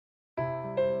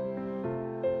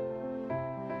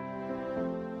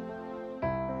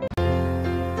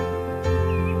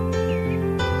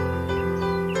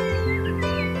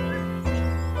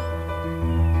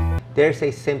There's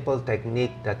a simple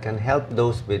technique that can help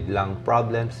those with lung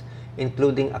problems,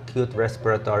 including acute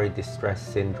respiratory distress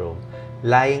syndrome.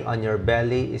 Lying on your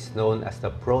belly is known as the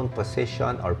prone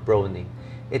position or proning.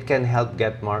 It can help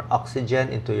get more oxygen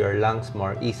into your lungs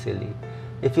more easily.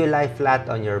 If you lie flat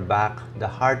on your back, the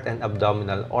heart and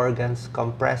abdominal organs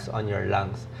compress on your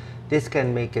lungs. This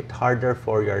can make it harder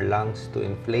for your lungs to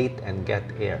inflate and get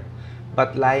air.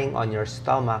 But lying on your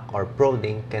stomach or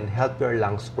proning can help your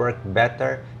lungs work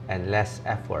better and less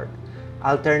effort.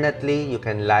 Alternately, you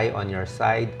can lie on your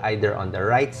side, either on the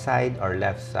right side or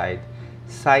left side.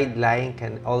 Side lying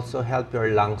can also help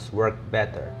your lungs work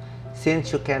better.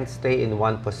 Since you can't stay in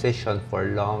one position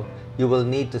for long, you will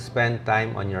need to spend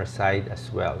time on your side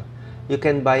as well. You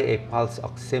can buy a pulse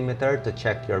oximeter to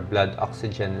check your blood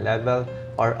oxygen level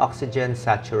or oxygen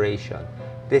saturation.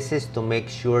 This is to make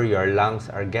sure your lungs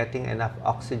are getting enough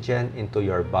oxygen into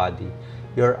your body.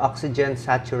 Your oxygen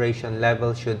saturation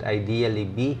level should ideally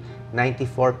be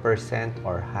 94%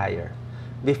 or higher.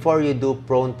 Before you do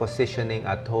prone positioning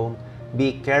at home,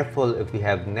 be careful if you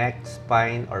have neck,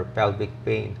 spine, or pelvic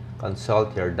pain.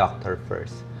 Consult your doctor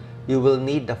first. You will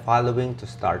need the following to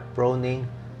start proning: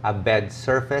 a bed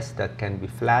surface that can be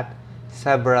flat,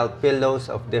 several pillows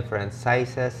of different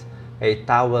sizes, a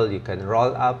towel you can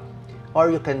roll up, or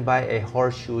you can buy a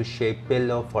horseshoe-shaped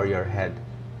pillow for your head.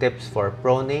 Tips for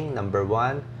proning: number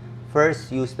 1,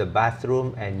 first use the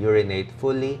bathroom and urinate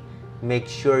fully. Make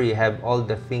sure you have all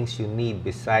the things you need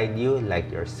beside you,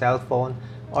 like your cell phone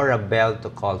or a bell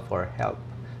to call for help.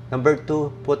 Number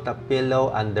 2, put a pillow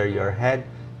under your head.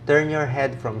 Turn your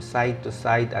head from side to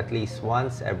side at least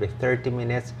once every 30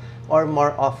 minutes or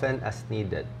more often as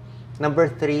needed. Number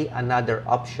 3, another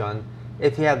option.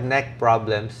 If you have neck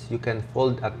problems, you can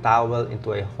fold a towel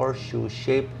into a horseshoe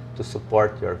shape to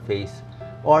support your face.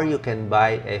 Or you can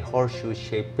buy a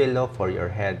horseshoe-shaped pillow for your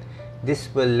head. This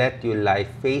will let you lie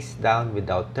face down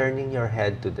without turning your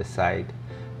head to the side.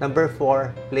 Number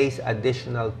 4, place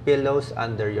additional pillows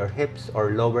under your hips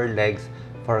or lower legs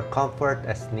for comfort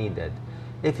as needed.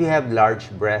 If you have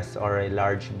large breasts or a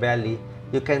large belly,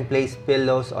 you can place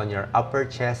pillows on your upper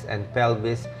chest and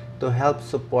pelvis to help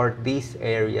support these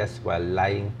areas while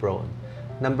lying prone.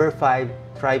 Number 5,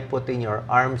 try putting your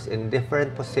arms in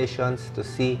different positions to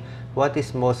see what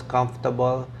is most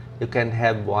comfortable. You can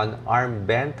have one arm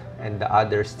bent and the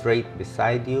other straight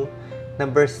beside you.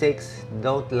 Number 6,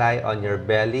 don't lie on your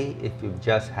belly if you've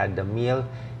just had a meal.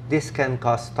 This can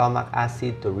cause stomach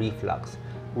acid to reflux.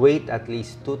 Wait at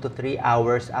least 2 to 3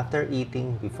 hours after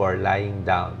eating before lying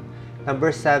down.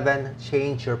 Number 7,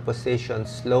 change your position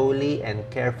slowly and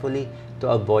carefully to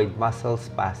avoid muscle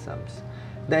spasms.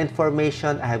 The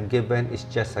information I have given is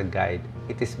just a guide.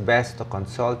 It is best to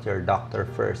consult your doctor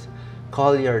first.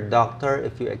 Call your doctor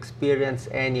if you experience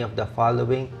any of the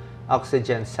following: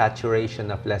 oxygen saturation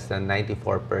of less than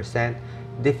 94%,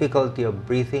 difficulty of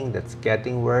breathing that's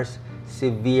getting worse,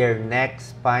 severe neck,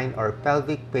 spine, or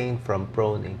pelvic pain from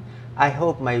proning. I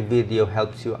hope my video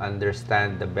helps you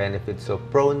understand the benefits of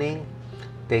proning.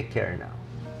 Take care now.